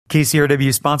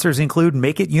KCRW sponsors include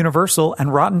Make It Universal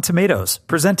and Rotten Tomatoes,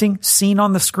 presenting Scene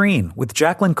on the Screen with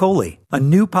Jacqueline Coley, a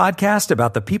new podcast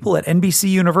about the people at NBC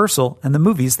Universal and the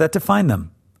movies that define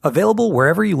them. Available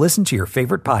wherever you listen to your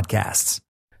favorite podcasts.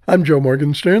 I'm Joe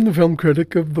Morgenstern, the film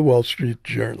critic of The Wall Street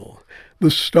Journal. The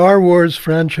Star Wars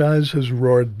franchise has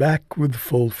roared back with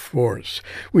full force.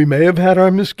 We may have had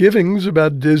our misgivings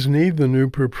about Disney, the new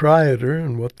proprietor,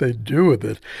 and what they do with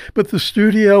it, but the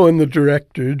studio and the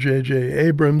director, J.J.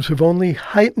 Abrams, have only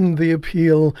heightened the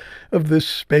appeal of this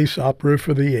space opera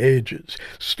for the ages.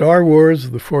 Star Wars: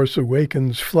 The Force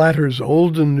Awakens flatters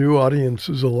old and new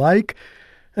audiences alike,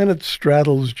 and it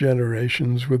straddles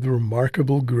generations with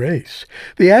remarkable grace.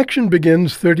 The action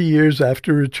begins 30 years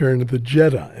after Return of the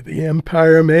Jedi. The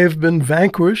Empire may have been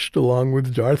vanquished along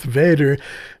with Darth Vader,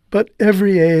 but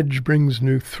every age brings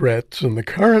new threats, and the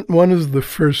current one is the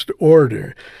First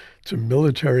Order. It's a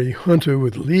military junta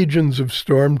with legions of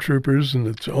stormtroopers and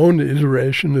its own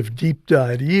iteration of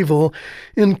deep-dyed evil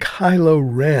in Kylo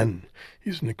Ren.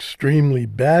 He's an extremely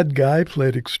bad guy,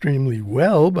 played extremely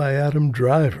well by Adam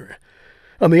Driver.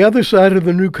 On the other side of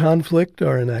the new conflict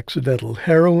are an accidental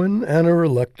heroine and a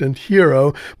reluctant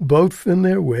hero, both in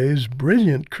their ways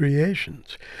brilliant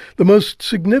creations. The most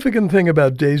significant thing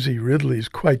about Daisy Ridley's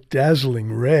quite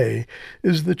dazzling Rey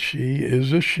is that she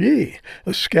is a she,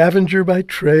 a scavenger by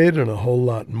trade and a whole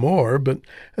lot more, but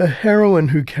a heroine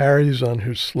who carries on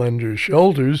her slender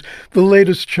shoulders the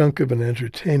latest chunk of an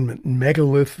entertainment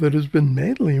megalith that has been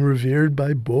mainly revered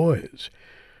by boys.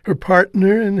 Her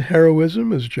partner in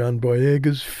heroism is John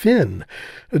Boyega's Finn,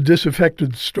 a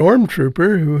disaffected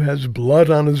stormtrooper who has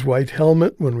blood on his white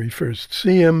helmet when we first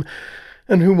see him,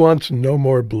 and who wants no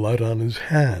more blood on his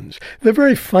hands. They're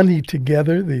very funny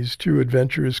together, these two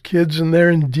adventurous kids, and they're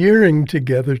endearing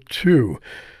together, too.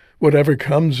 Whatever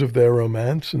comes of their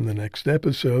romance in the next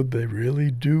episode, they really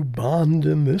do bond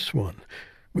in this one,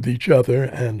 with each other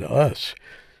and us.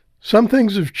 Some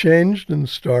things have changed in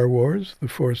Star Wars: The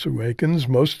Force Awakens.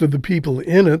 Most of the people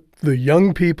in it, the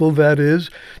young people that is,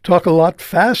 talk a lot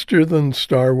faster than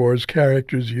Star Wars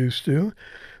characters used to.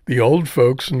 The old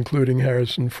folks, including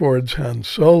Harrison Ford's Han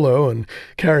Solo and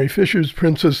Carrie Fisher's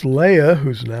Princess Leia,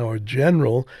 who's now a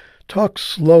general, talk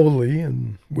slowly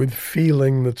and with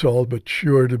feeling that's all but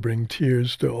sure to bring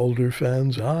tears to older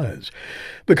fans' eyes.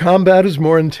 The combat is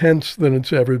more intense than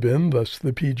it's ever been, thus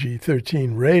the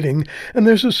PG-13 rating, and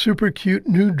there's a super cute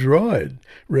new droid,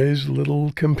 Rey's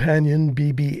little companion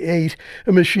BB-8,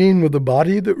 a machine with a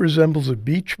body that resembles a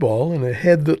beach ball and a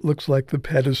head that looks like the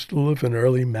pedestal of an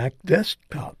early Mac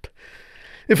desktop.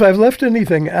 If I've left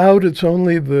anything out, it's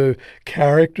only the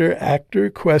character, actor,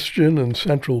 question, and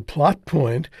central plot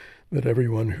point that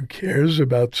everyone who cares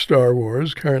about Star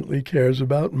Wars currently cares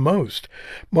about most: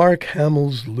 Mark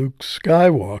Hamill's Luke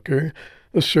Skywalker,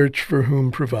 a search for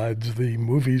whom provides the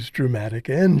movie's dramatic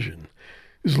engine.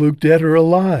 Is Luke dead or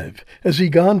alive? Has he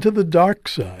gone to the dark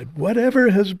side?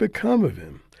 Whatever has become of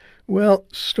him? Well,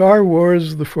 Star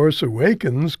Wars: The Force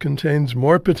Awakens contains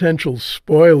more potential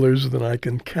spoilers than I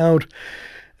can count,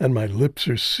 and my lips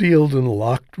are sealed and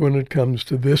locked when it comes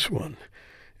to this one.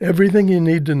 Everything you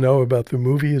need to know about the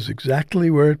movie is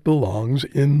exactly where it belongs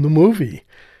in the movie.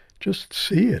 Just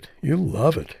see it. You'll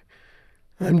love it.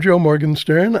 I'm Joe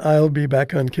Morgenstern. I'll be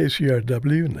back on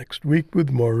KCRW next week with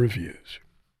more reviews.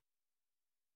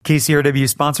 KCRW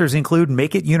sponsors include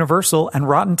Make It Universal and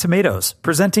Rotten Tomatoes,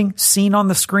 presenting Scene on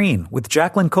the Screen with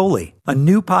Jacqueline Coley, a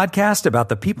new podcast about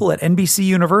the people at NBC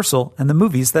Universal and the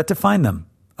movies that define them.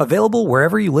 Available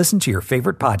wherever you listen to your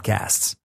favorite podcasts.